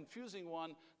most confusing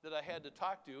one that I had to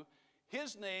talk to,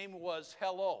 his name was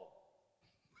Hello.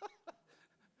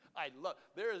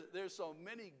 There's so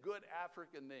many good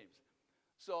African names.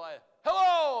 So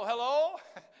hello,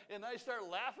 and I start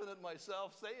laughing at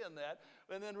myself saying that,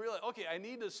 and then realize, okay, I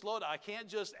need to slow down. I can't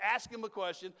just ask him a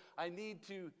question. I need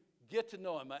to get to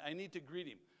know him. I need to greet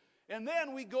him. And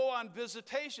then we go on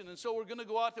visitation, and so we're going to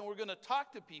go out and we're going to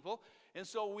talk to people. And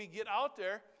so we get out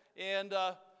there, and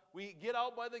we get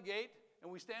out by the gate,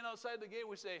 and we stand outside the gate, and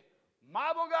we say,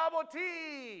 Mabo Gabo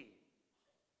Tea!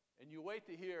 And you wait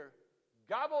to hear,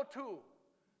 Gabo Tu.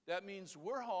 That means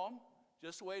we're home.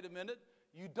 Just wait a minute.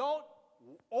 You don't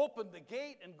open the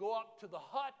gate and go up to the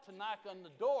hut to knock on the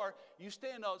door. You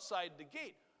stand outside the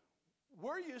gate.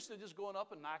 We're used to just going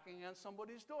up and knocking on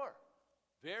somebody's door.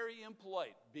 Very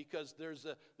impolite, because there's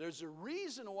a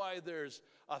reason why there's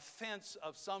a fence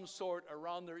of some sort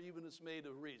around there, even it's made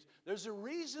of reeds. There's a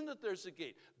reason that there's a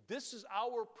gate. This is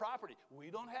our property. We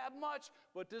don't have much,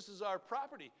 but this is our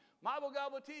property. Mabo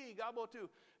Gabo Tea, Gabo Tu.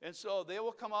 And so they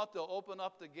will come out, they'll open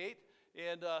up the gate,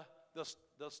 and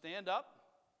they'll stand up.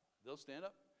 They'll stand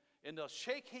up, and they'll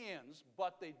shake hands,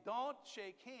 but they don't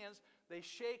shake hands. They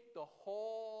shake the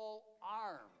whole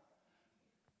arm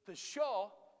to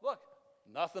show, look,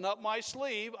 nothing up my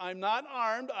sleeve. I'm not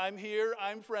armed. I'm here.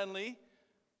 I'm friendly.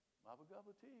 Mabo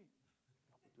Gabo Tea.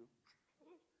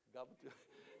 Gabo Tu.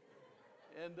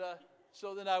 And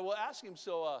so then I will ask him,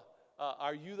 so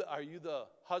are you the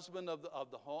husband of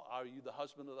the home? Are you the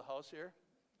husband of the house here?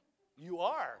 You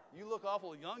are. You look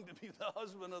awful young to be the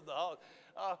husband of the house.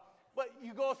 But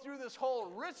you go through this whole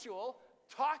ritual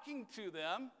talking to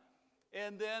them,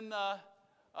 and then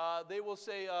they will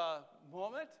say,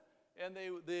 moment, and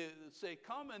they say,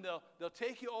 come, and they'll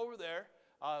take you over there,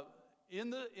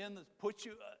 put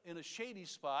you in a shady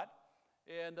spot,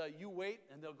 and you wait,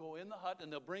 and they'll go in the hut, and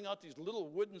they'll bring out these little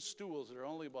wooden stools that are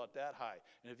only about that high.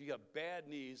 And if you got bad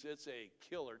knees, it's a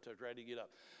killer to try to get up.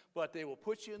 But they will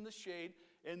put you in the shade,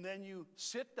 and then you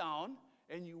sit down,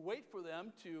 and you wait for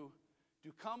them to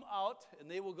come out, and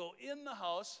they will go in the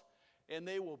house, and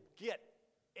they will get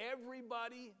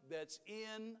everybody that's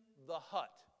in the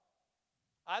hut.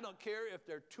 I don't care if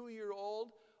they're 2-year-old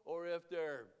or if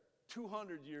they're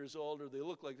 200 years old or they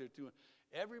look like they're 200.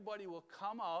 Everybody will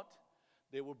come out.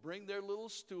 They will bring their little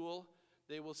stool.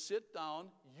 They will sit down.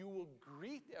 You will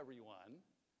greet everyone.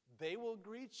 They will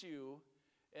greet you.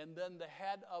 And then the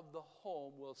head of the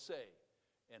home will say,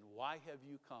 and why have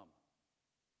you come?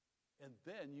 And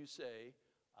then you say,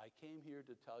 I came here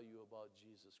to tell you about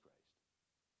Jesus Christ.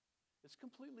 It's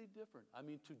completely different. I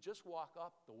mean, to just walk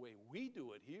up the way we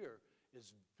do it here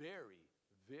is very,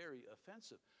 very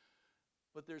offensive.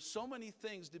 But there's so many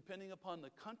things, depending upon the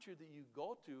country that you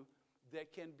go to,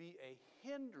 that can be a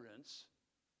hindrance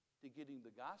to getting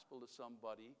the gospel to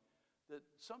somebody, that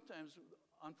sometimes,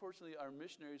 unfortunately, our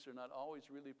missionaries are not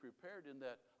always really prepared in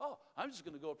that, oh, I'm just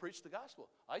going to go preach the gospel.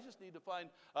 I just need to find,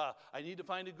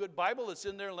 a good Bible that's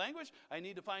in their language. I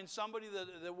need to find somebody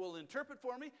that will interpret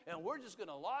for me, and we're just going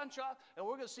to launch off, and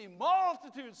we're going to see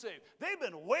multitudes saved. They've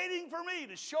been waiting for me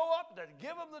to show up to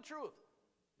give them the truth.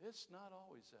 It's not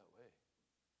always that way.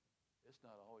 It's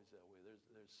not always that way.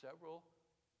 There's several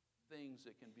things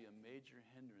that can be a major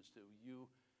hindrance to you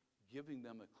giving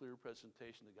them a clear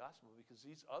presentation of the gospel, because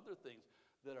these other things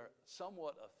that are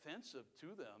somewhat offensive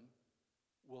to them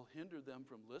will hinder them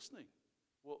from listening.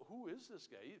 Well, who is this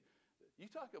guy? You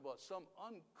talk about some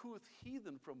uncouth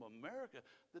heathen from America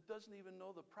that doesn't even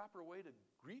know the proper way to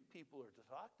greet people or to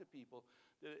talk to people.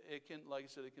 It can, like I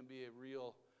said, it can be a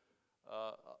real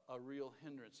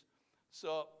hindrance.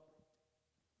 So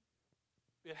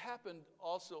it happened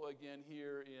also again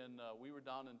here we were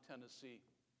down in Tennessee,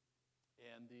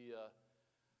 and the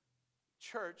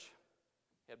church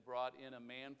had brought in a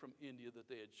man from India that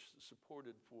they had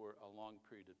supported for a long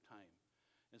period of time.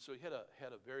 And so he had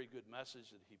a very good message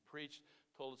that he preached,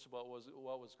 told us about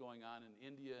what was going on in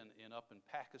India and up in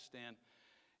Pakistan.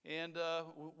 And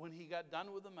when he got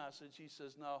done with the message, he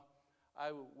says, now,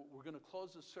 we're going to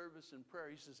close the service in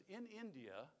prayer. He says, in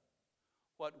India,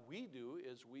 what we do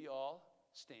is we all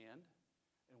stand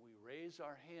and we raise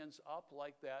our hands up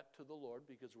like that to the Lord,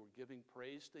 because we're giving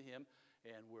praise to him,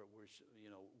 and we're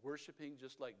worshiping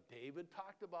just like David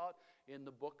talked about in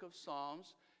the book of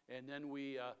Psalms. And then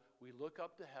we look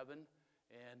up to heaven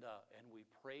and we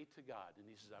pray to God. And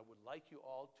he says, I would like you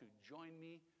all to join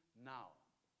me now.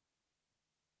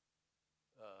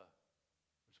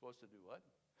 We're supposed to do what?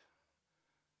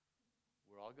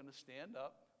 We're all going to stand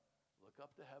up, look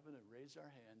up to heaven and raise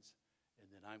our hands, and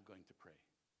then I'm going to pray.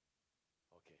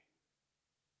 Okay.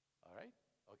 All right?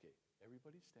 Okay.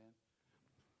 Everybody stand.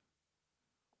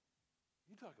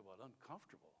 You talk about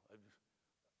uncomfortable.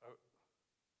 Are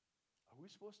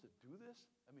we supposed to do this?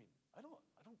 I mean, I don't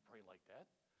pray like that.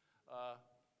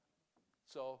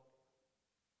 So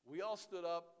we all stood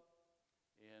up,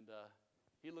 and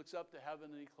he looks up to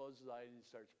heaven and he closes his eyes and he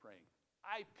starts praying.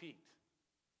 I peeked.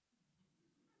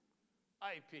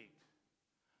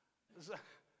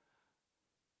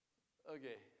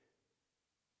 Okay.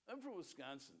 I'm from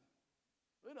Wisconsin.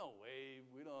 We don't wave.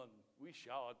 We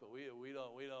shout, but we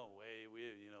don't wave.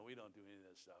 We don't do any of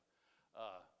that stuff.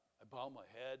 I bow my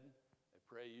head. I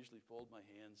pray. Usually fold my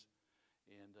hands.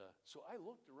 And so I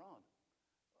looked around.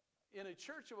 In a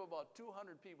church of about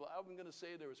 200 people, I'm going to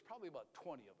say there was probably about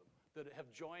 20 of them that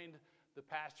have joined the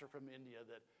pastor from India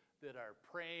that are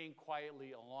praying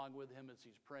quietly along with him as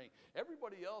he's praying.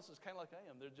 Everybody else is kind of like I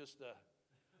am. They're just,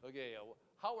 okay,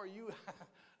 how are you?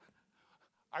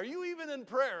 Are you even in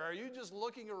prayer? Are you just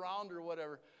looking around or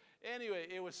whatever? Anyway,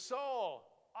 it was so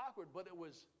awkward, but it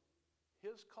was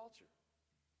his culture.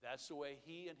 That's the way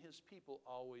he and his people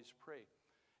always pray.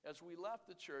 As we left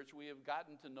the church, we have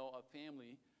gotten to know a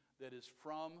family that is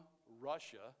from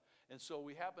Russia, and so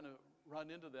we happened to run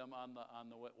into them on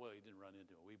the way. Well, we didn't run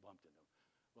into them. We bumped into them.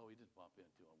 Well, we didn't bump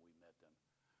into them. We met them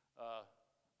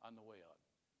on the way out.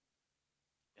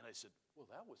 And I said,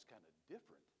 well, that was kind of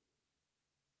different.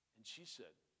 And she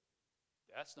said,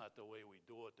 that's not the way we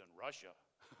do it in Russia.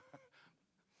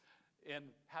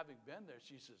 And having been there,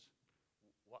 she says,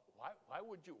 why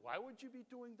would you be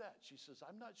doing that? She says,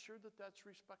 I'm not sure that that's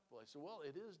respectful. I said, well,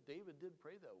 it is. David did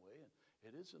pray that way, and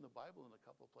it is in the Bible in a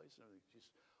couple of places. And she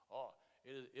says,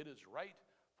 it is right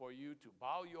for you to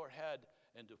bow your head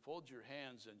and to fold your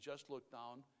hands and just look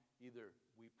down.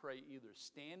 We pray either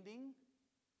standing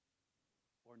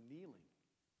or kneeling.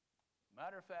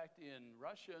 Matter of fact, in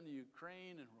Russia and the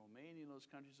Ukraine and Romania and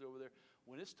those countries over there,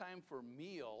 when it's time for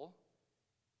meal,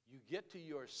 you get to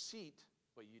your seat,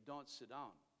 but you don't sit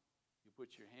down. You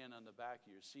put your hand on the back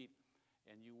of your seat,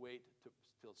 and you wait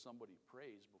till somebody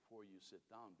prays before you sit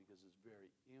down, because it's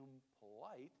very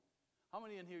impolite. How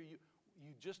many in here,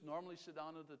 you just normally sit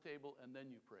down at the table and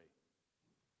then you pray?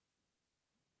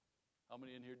 How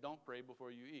many in here don't pray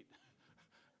before you eat?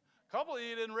 A couple of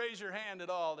you didn't raise your hand at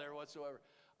all there whatsoever.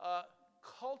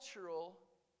 Cultural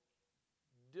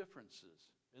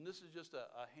differences. And this is just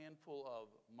a handful of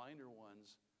minor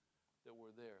ones that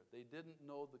were there. They didn't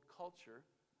know the culture.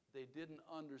 They didn't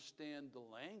understand the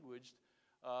language.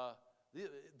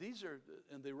 These are,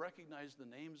 and they recognize the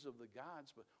names of the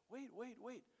gods, but wait.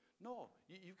 No,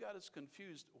 you've got us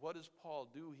confused. What does Paul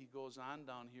do? He goes on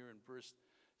down here in verse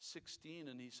 16,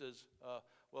 and he says,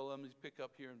 well, let me pick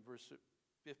up here in verse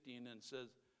 15, and says,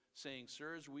 saying,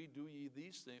 Sirs, we do ye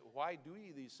these things. Why do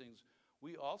ye these things?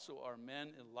 We also are men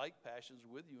in like passions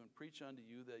with you, and preach unto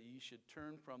you that ye should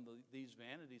turn from these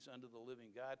vanities unto the living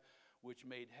God, which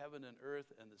made heaven and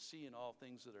earth and the sea and all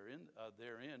things that are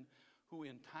therein, who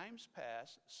in times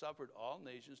past suffered all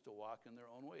nations to walk in their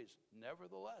own ways.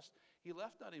 Nevertheless, he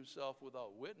left not himself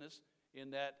without witness,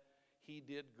 in that he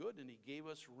did good, and he gave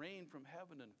us rain from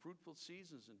heaven and fruitful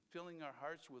seasons, and filling our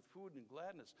hearts with food and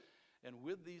gladness. And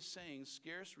with these sayings,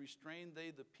 scarce restrained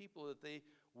they the people, that they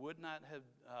would not have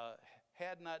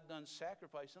had not done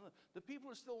sacrifice. The people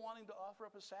are still wanting to offer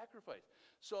up a sacrifice.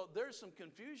 So there's some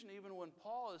confusion even when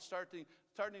Paul is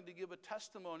starting to give a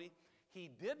testimony.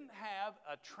 He didn't have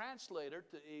a translator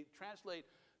to translate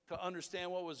to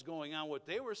understand what was going on, what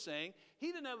they were saying.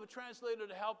 He didn't have a translator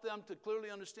to help them to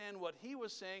clearly understand what he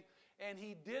was saying. And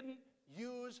he didn't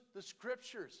use the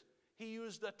scriptures. He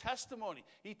used the testimony.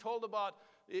 He told about,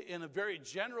 in a very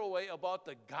general way, about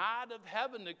the God of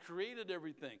heaven that created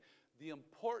everything. The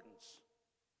importance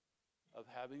of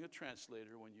having a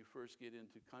translator when you first get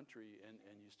into country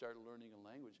and you start learning a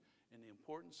language, and the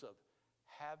importance of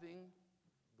having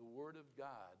the Word of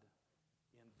God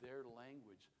in their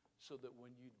language, so that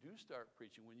when you do start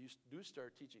preaching, when you do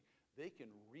start teaching, they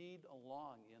can read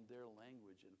along in their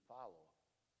language and follow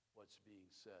what's being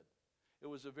said. It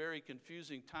was a very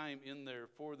confusing time in there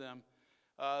for them.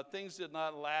 Things did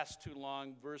not last too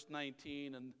long. Verse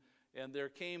 19, and there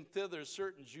came thither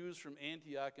certain Jews from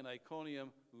Antioch and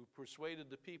Iconium, who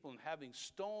persuaded the people, and having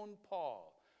stoned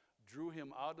Paul, drew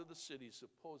him out of the city,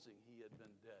 supposing he had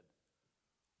been dead.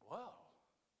 Well,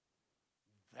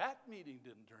 that meeting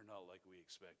didn't turn out like we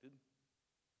expected.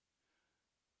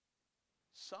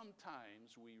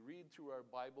 Sometimes we read through our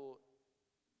Bible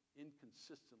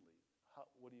inconsistently.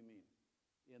 What do you mean?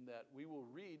 In that we will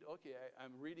read, okay,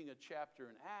 I'm reading a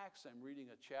chapter in Acts, I'm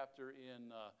reading a chapter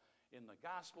in the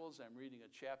Gospels, I'm reading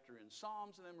a chapter in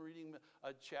Psalms, and I'm reading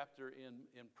a chapter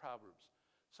in Proverbs.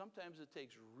 Sometimes it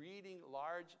takes reading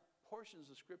large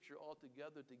portions of Scripture all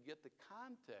together to get the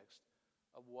context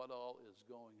of what all is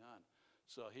going on.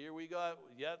 So here we got,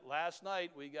 yet last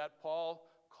night we got Paul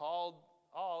called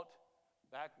out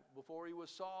back before he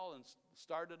was Saul and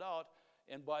started out,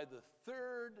 and by the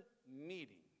third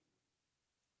meeting,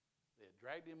 they had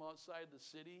dragged him outside the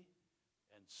city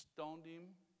and stoned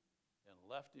him and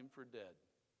left him for dead.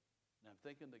 And I'm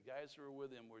thinking the guys who were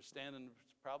with him were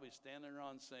probably standing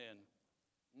around saying,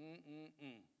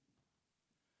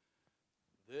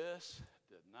 this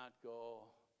did not go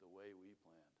the way we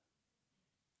planned.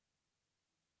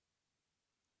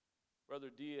 Brother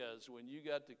Diaz, when you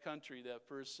got to country that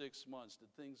first 6 months,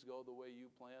 did things go the way you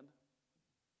planned?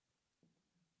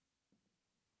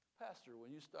 Pastor, when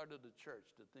you started the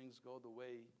church, did things go the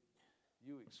way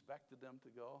you expected them to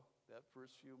go that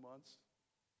first few months?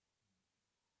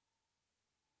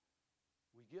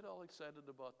 We get all excited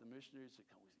about the missionaries that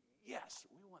come. We say, yes,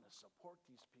 we want to support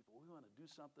these people. We want to do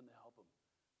something to help them.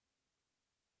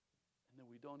 And then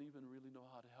we don't even really know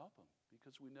how to help them,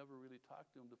 because we never really talk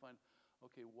to them to find,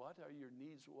 okay, what are your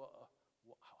needs?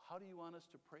 How do you want us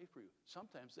to pray for you?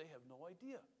 Sometimes they have no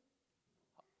idea.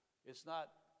 It's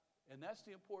not, and that's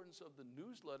the importance of the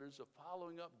newsletters, of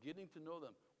following up, getting to know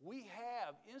them. We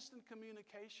have instant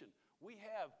communication. We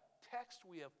have text,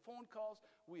 we have phone calls,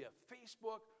 we have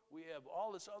Facebook, we have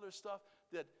all this other stuff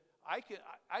that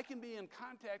I can be in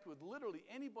contact with literally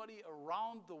anybody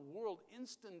around the world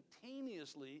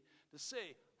instantaneously to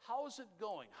say, how's it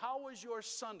going? How was your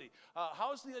Sunday?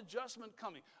 How's the adjustment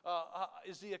coming?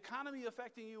 Is the economy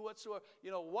affecting you whatsoever?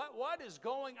 You know, what is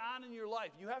going on in your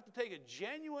life? You have to take a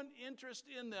genuine interest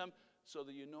in them so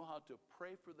that you know how to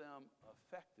pray for them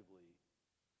effectively,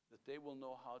 that they will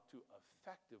know how to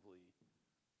effectively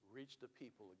reach the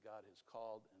people that God has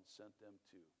called and sent them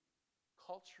to.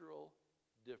 Cultural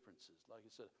differences. Like I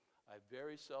said, I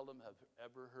very seldom have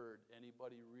ever heard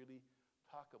anybody really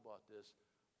talk about this,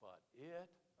 but it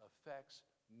affects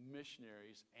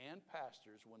missionaries and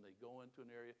pastors when they go into an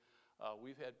area.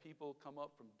 We've had people come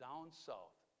up from down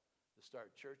south to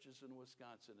start churches in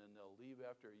Wisconsin, and they'll leave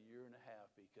after a year and a half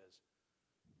because,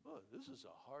 oh, this is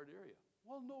a hard area.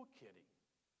 Well, no kidding.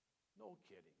 No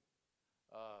kidding.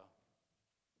 Anyway,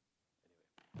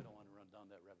 I don't want to run down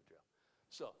that rabbit trail.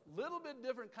 So, a little bit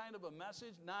different kind of a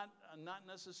message, not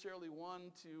necessarily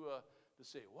one to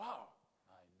say, wow,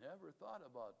 I never thought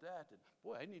about that. And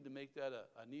boy, I need to make that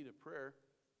a need of prayer.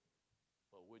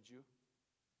 But would you?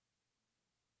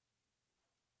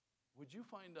 Would you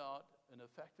find out an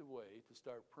effective way to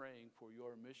start praying for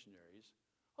your missionaries?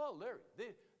 Oh, Larry,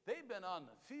 they've been on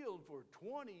the field for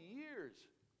 20 years.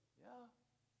 Yeah,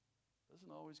 Doesn't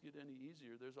always get any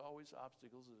easier. There's always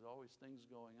obstacles. There's always things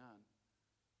going on.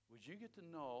 Would you get to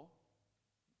know,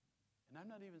 and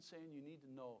I'm not even saying you need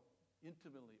to know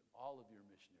intimately all of your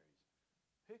missionaries.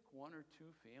 Pick one or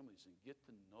two families and get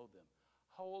to know them.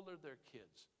 How old are their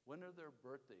kids? When are their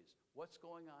birthdays? What's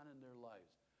going on in their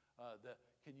lives?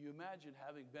 Can you imagine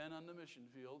having been on the mission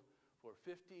field for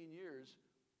 15 years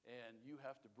and you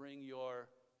have to bring your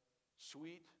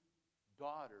sweet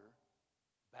daughter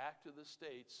back to the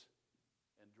States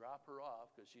and drop her off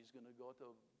because she's going to go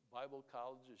to Bible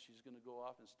college and she's going to go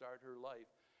off and start her life,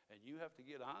 and you have to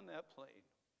get on that plane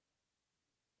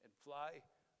and fly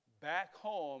back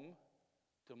home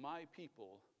to my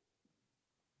people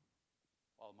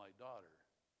while my daughter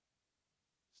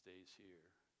stays here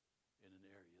in an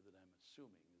area that I'm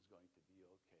assuming is going to be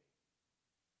okay.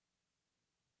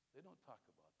 They don't talk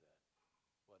about that,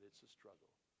 but it's a struggle.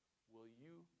 Will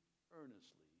you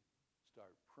earnestly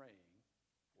start praying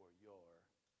for your